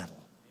his battle.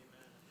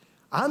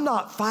 I'm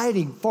not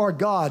fighting for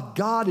God.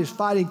 God is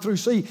fighting through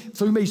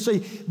me. See,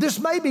 this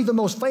may be the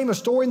most famous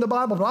story in the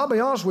Bible, but I'll be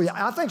honest with you,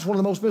 I think it's one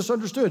of the most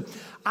misunderstood.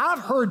 I've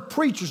heard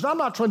preachers, and I'm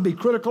not trying to be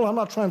critical, I'm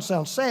not trying to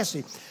sound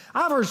sassy.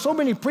 I've heard so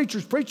many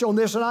preachers preach on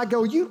this, and I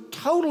go, you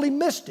totally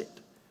missed it.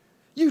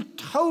 You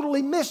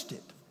totally missed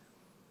it.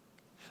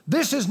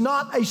 This is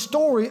not a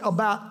story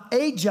about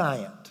a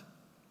giant.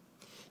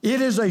 It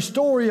is a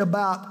story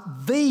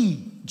about the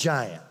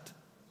giant.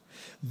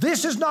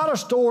 This is not a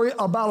story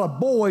about a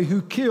boy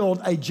who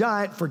killed a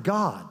giant for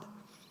God.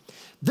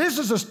 This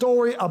is a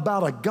story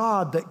about a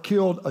God that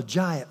killed a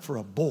giant for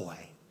a boy.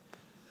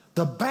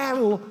 The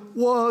battle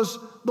was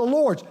the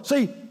Lord's.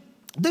 See,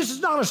 this is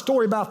not a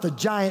story about the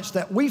giants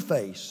that we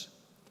face.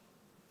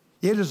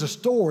 It is a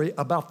story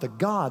about the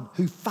God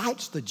who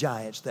fights the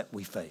giants that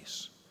we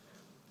face.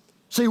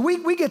 See,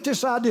 we get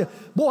this idea,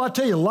 boy, I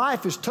tell you,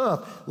 life is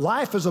tough.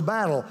 Life is a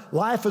battle.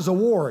 Life is a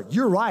war.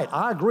 You're right,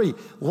 I agree.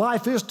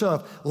 Life is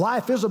tough.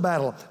 Life is a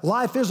battle.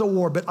 Life is a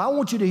war. But I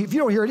want you to, if you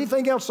don't hear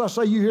anything else I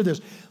say, you hear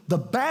this. The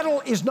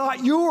battle is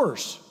not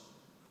yours.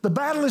 The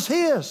battle is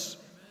his.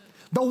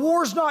 The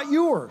war's not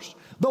yours.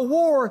 The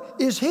war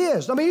is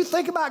his. I mean, you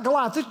think about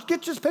Goliath.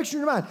 Get this picture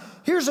in your mind.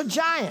 Here's a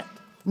giant.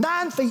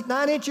 9 feet,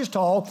 9 inches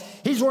tall.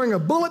 He's wearing a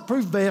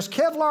bulletproof vest,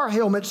 Kevlar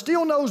helmet,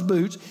 steel nose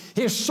boots.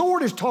 His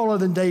sword is taller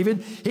than David.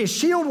 His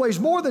shield weighs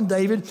more than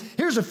David.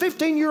 Here's a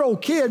 15-year-old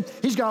kid.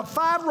 He's got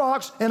 5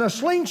 rocks and a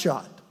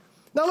slingshot.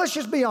 Now, let's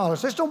just be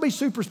honest. Let's don't be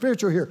super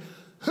spiritual here.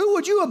 Who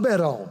would you have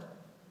bet on?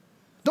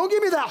 Don't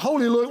give me that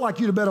holy look like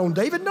you'd have bet on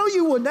David. No,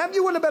 you wouldn't have.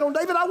 You wouldn't have bet on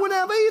David. I wouldn't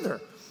have either.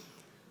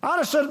 I'd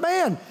have said,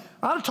 man,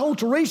 I'd have told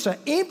Teresa,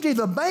 empty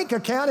the bank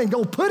account and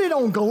go put it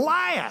on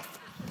Goliath.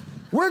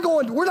 We're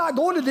not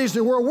going to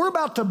Disney World. We're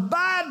about to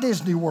buy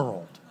Disney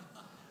World.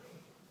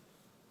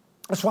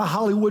 That's why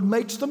Hollywood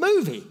makes the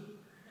movie.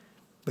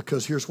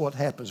 Because here's what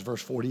happens,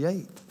 verse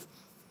 48.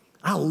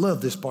 I love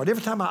this part.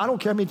 Every time, I don't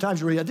care how many times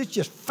you read it, this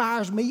just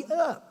fires me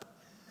up.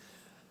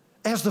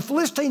 As the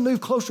Philistine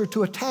moved closer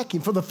to attack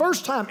him, for the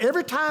first time,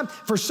 every time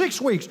for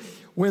 6 weeks,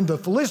 when the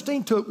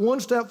Philistine took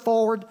 1 step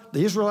forward,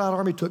 the Israelite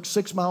army took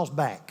 6 miles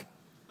back.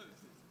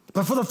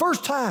 But for the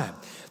first time,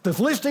 the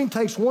Philistine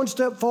takes 1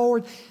 step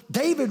forward.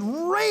 David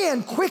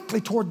ran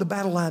quickly toward the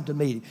battle line to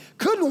meet him.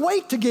 Couldn't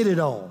wait to get it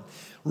on.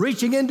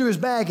 Reaching into his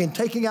bag and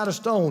taking out a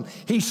stone,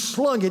 he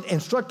slung it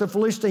and struck the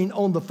Philistine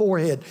on the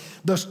forehead.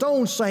 The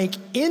stone sank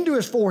into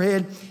his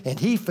forehead, and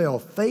he fell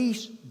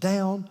face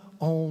down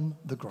on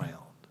the ground.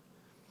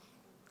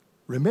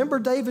 Remember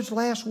David's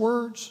last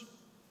words?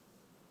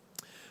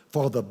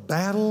 For the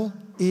battle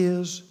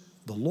is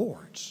the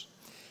Lord's,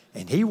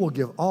 and he will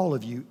give all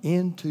of you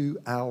into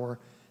our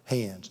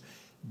hands.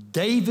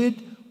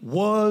 David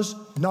was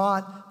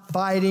not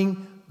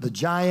fighting the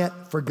giant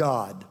for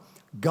God.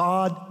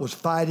 God was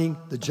fighting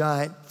the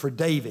giant for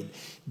David.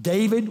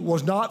 David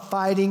was not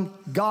fighting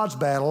God's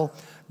battle.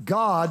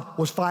 God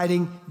was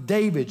fighting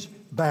David's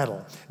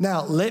battle.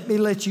 Now, let me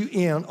let you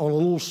in on a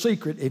little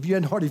secret if you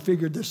hadn't already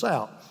figured this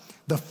out.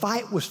 The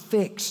fight was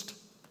fixed.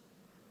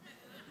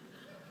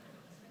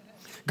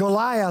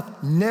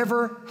 Goliath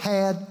never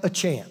had a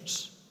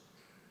chance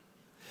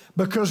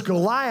because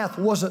Goliath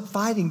wasn't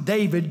fighting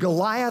David.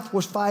 Goliath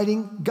was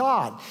fighting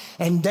God.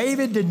 And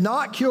David did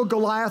not kill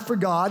Goliath for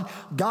God.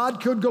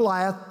 God killed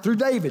Goliath through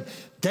David.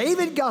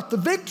 David got the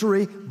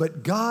victory,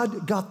 but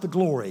God got the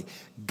glory.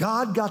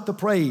 God got the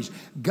praise.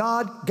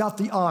 God got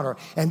the honor.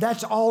 And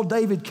that's all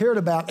David cared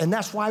about. And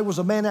that's why he was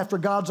a man after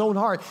God's own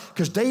heart.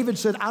 Because David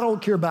said, I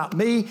don't care about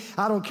me.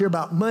 I don't care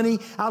about money.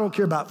 I don't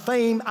care about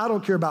fame. I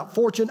don't care about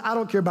fortune. I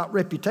don't care about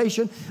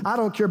reputation. I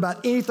don't care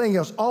about anything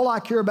else. All I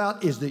care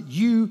about is that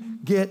you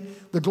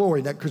get the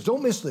glory. Now, because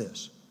don't miss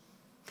this.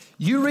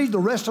 You read the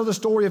rest of the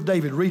story of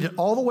David. Read it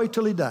all the way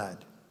till he died.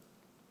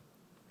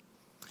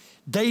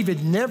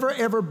 David never,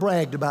 ever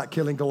bragged about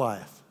killing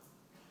Goliath.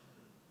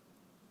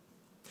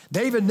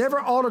 David never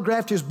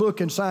autographed his book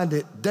and signed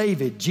it,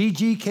 David,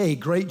 GGK,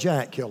 Great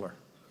Giant Killer.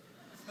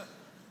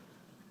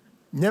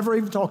 Never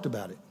even talked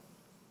about it.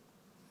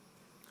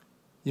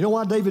 You know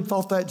why David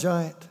fought that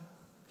giant?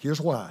 Here's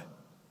why.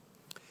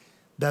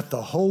 That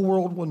the whole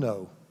world will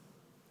know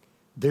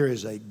there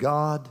is a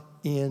God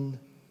in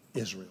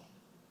Israel.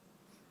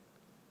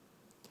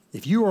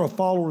 If you are a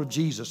follower of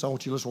Jesus, I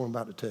want you to listen to what I'm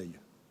about to tell you.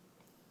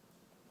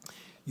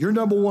 Your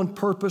number one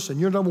purpose and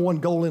your number one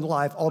goal in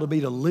life ought to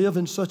be to live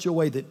in such a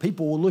way that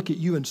people will look at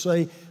you and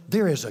say,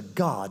 there is a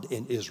God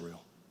in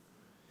Israel.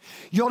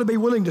 You ought to be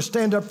willing to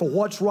stand up for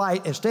what's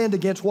right and stand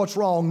against what's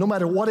wrong, no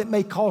matter what it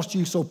may cost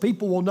you, so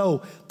people will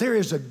know there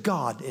is a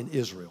God in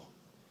Israel.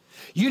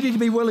 You need to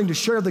be willing to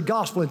share the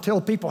gospel and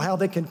tell people how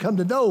they can come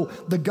to know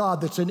the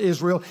God that's in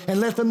Israel and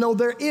let them know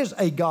there is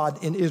a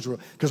God in Israel.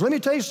 Because let me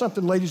tell you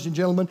something, ladies and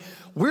gentlemen,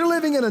 we're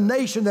living in a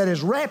nation that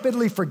is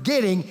rapidly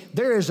forgetting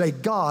there is a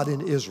God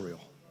in Israel.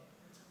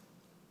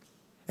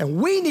 And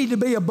we need to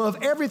be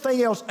above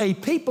everything else a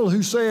people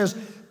who says,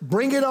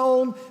 bring it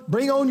on,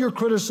 bring on your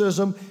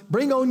criticism,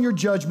 bring on your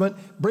judgment,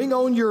 bring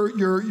on your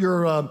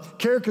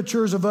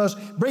caricatures of us,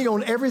 bring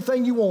on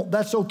everything you want.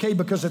 That's okay,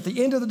 because at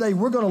the end of the day,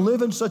 we're going to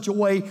live in such a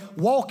way,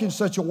 walk in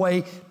such a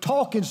way,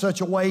 talk in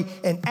such a way,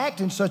 and act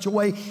in such a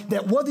way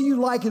that whether you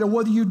like it or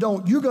whether you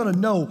don't, you're going to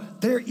know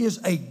there is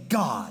a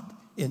God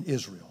in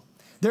Israel.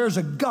 There's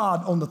a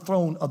God on the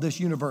throne of this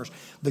universe.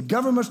 The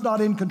government's not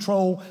in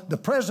control. The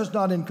president's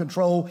not in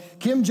control.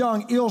 Kim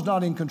Jong-il's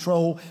not in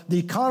control. The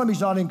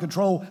economy's not in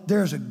control.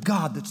 There's a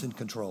God that's in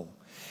control.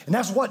 And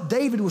that's what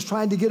David was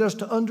trying to get us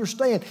to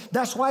understand.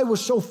 That's why he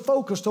was so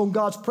focused on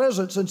God's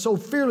presence and so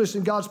fearless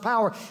in God's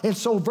power and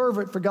so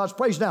fervent for God's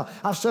praise. Now,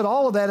 I've said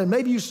all of that, and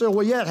maybe you say,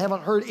 well, yeah, I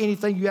haven't heard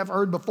anything you haven't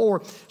heard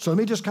before. So let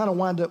me just kind of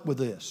wind up with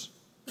this.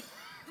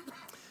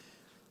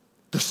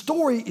 The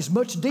story is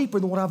much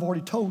deeper than what I've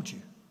already told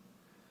you.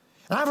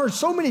 And I've heard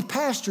so many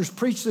pastors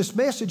preach this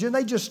message, and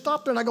they just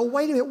stop there, and I go,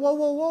 wait a minute, whoa,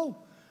 whoa, whoa.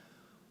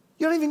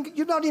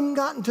 You've not even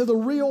gotten to the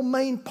real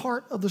main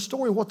part of the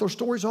story, what their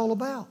story's all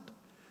about.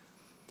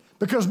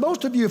 Because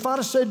most of you, if I'd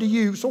have said to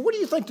you, so what do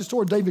you think the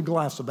story of David and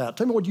Goliath's about?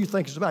 Tell me what you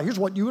think it's about. Here's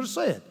what you would have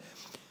said.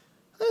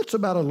 It's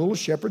about a little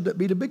shepherd that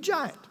beat a big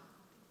giant.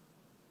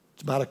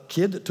 It's about a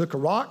kid that took a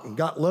rock and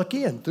got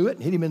lucky and threw it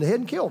and hit him in the head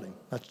and killed him.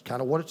 That's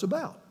kind of what it's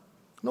about.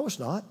 No, it's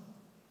not.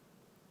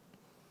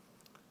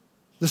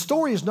 The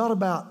story is not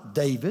about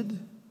David,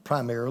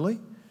 primarily.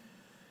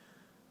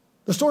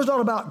 The story's not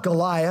about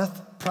Goliath,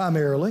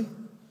 primarily.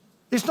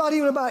 It's not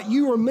even about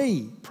you or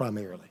me,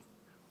 primarily.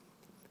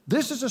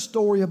 This is a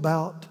story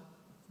about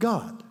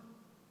God.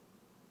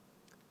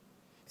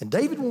 And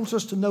David wants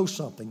us to know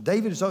something.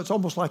 David, it's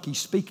almost like he's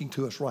speaking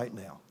to us right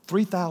now,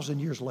 3,000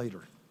 years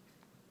later.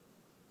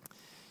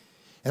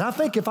 And I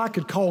think if I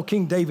could call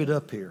King David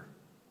up here,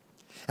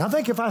 and I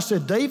think if I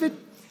said, David,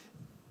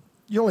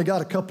 you only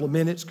got a couple of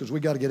minutes because we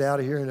got to get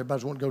out of here and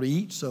everybody's wanting to go to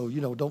eat, so,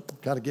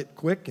 don't got to get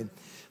quick. And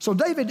so,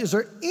 David, is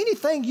there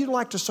anything you'd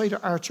like to say to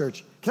our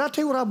church? Can I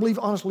tell you what I believe,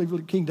 honestly,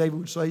 King David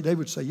would say? David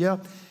would say, yeah,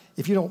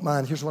 if you don't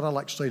mind, here's what I'd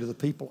like to say to the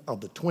people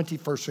of the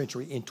 21st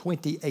century in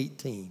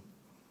 2018.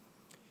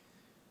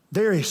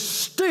 There is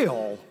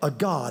still a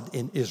God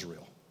in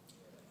Israel.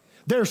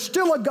 There's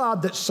still a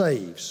God that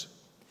saves.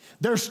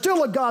 There's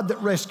still a God that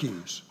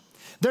rescues.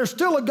 There's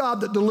still a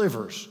God that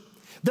delivers.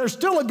 There's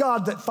still a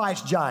God that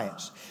fights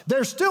giants.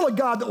 There's still a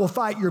God that will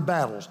fight your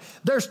battles.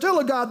 There's still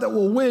a God that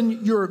will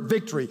win your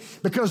victory.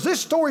 Because this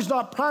story is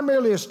not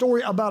primarily a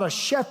story about a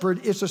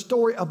shepherd. It's a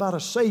story about a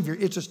Savior.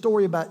 It's a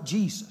story about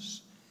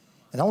Jesus.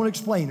 And I want to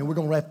explain, and we're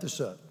going to wrap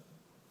this up.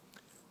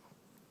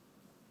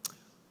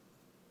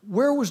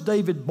 Where was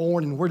David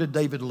born and where did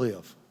David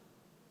live?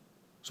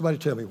 Somebody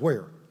tell me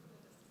where?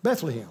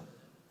 Bethlehem,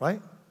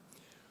 right?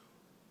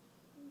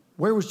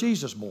 Where was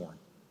Jesus born?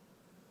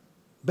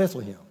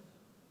 Bethlehem.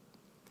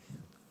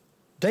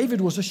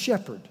 David was a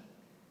shepherd.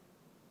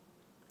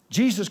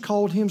 Jesus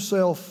called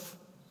himself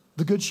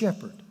the Good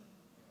Shepherd.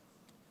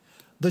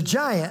 The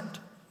giant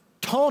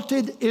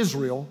taunted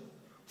Israel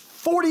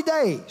 40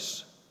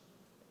 days.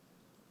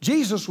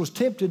 Jesus was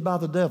tempted by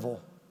the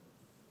devil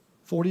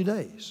 40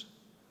 days.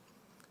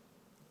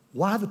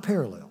 Why the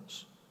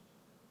parallels?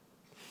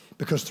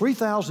 Because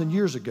 3,000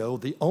 years ago,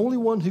 the only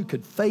one who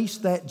could face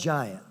that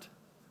giant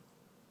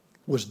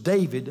was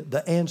David,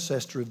 the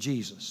ancestor of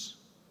Jesus.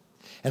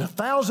 And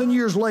 1,000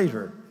 years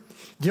later,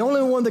 the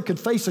only one that could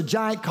face a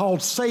giant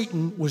called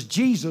Satan was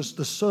Jesus,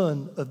 the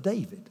son of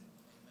David.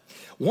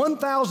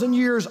 1,000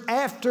 years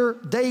after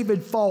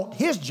David fought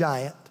his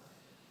giant,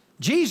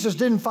 Jesus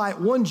didn't fight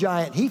one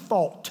giant, he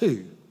fought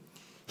two.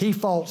 He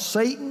fought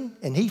Satan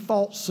and he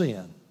fought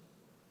sin.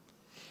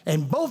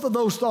 And both of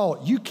those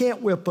thought, you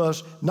can't whip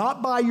us,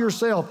 not by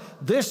yourself.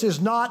 This is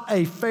not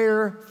a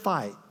fair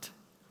fight.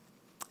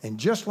 And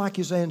just like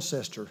his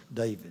ancestor,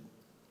 David,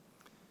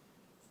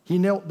 he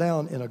knelt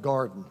down in a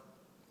garden.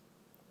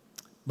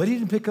 But he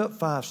didn't pick up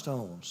 5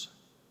 stones.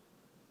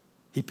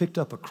 He picked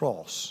up a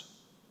cross.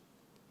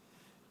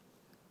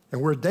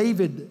 And where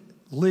David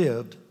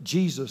lived,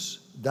 Jesus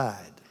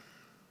died.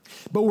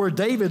 But where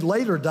David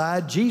later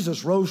died,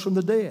 Jesus rose from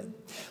the dead.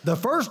 The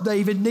first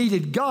David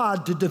needed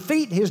God to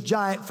defeat his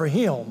giant for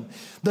him.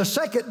 The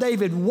second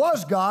David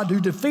was God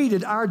who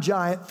defeated our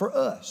giant for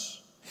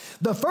us.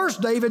 The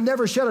first David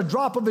never shed a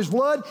drop of his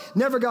blood,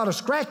 never got a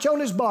scratch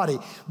on his body.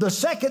 The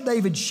second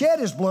David shed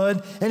his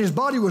blood, and his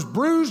body was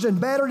bruised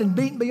and battered and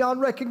beaten beyond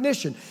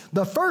recognition.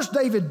 The first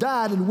David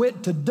died and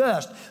went to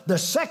dust. The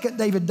second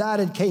David died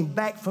and came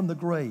back from the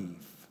grave.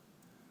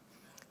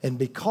 And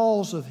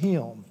because of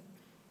him,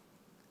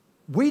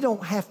 we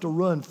don't have to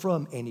run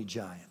from any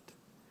giant.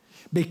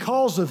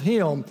 Because of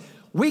him,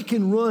 we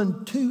can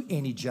run to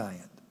any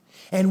giant.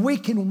 And we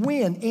can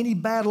win any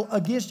battle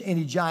against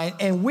any giant.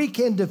 And we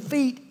can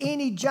defeat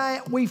any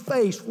giant we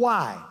face.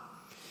 Why?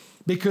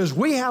 Because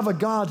we have a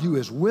God who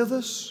is with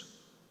us.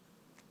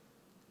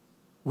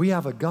 We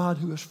have a God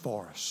who is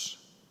for us.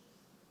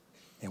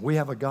 And we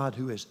have a God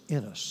who is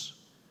in us,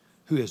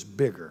 who is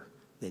bigger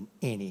than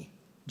any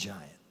giant.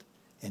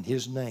 And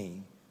his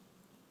name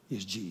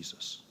is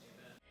Jesus.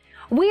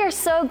 We are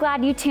so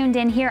glad you tuned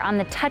in here on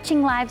the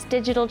Touching Lives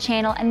digital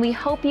channel, and we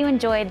hope you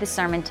enjoyed the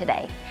sermon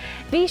today.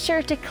 Be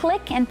sure to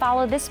click and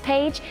follow this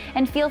page,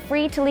 and feel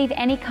free to leave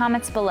any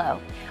comments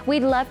below.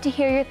 We'd love to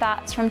hear your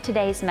thoughts from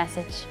today's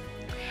message.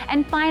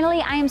 And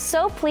finally, I am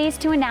so pleased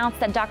to announce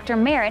that Dr.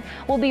 Merritt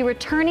will be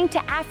returning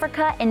to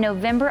Africa in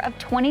November of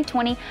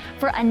 2020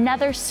 for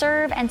another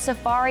Serve and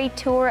Safari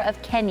tour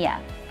of Kenya.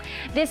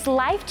 This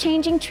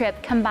life-changing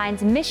trip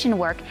combines mission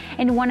work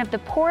in one of the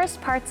poorest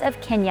parts of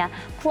Kenya,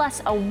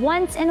 plus a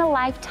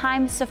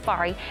once-in-a-lifetime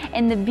safari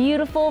in the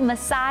beautiful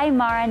Masai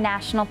Mara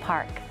National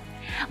Park.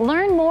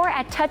 Learn more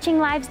at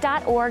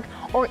touchinglives.org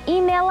or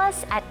email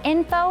us at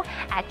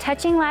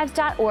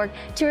info@touchinglives.org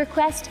to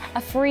request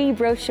a free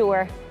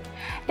brochure.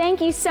 Thank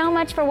you so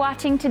much for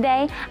watching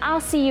today. I'll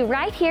see you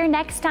right here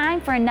next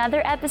time for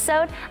another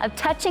episode of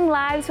Touching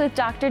Lives with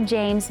Dr.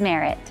 James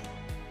Merritt.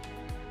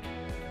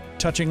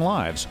 Touching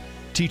Lives,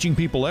 teaching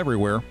people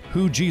everywhere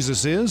who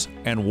Jesus is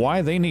and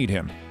why they need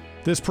Him.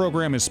 This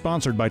program is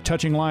sponsored by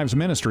Touching Lives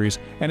Ministries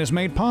and is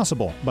made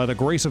possible by the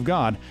grace of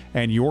God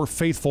and your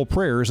faithful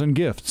prayers and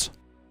gifts.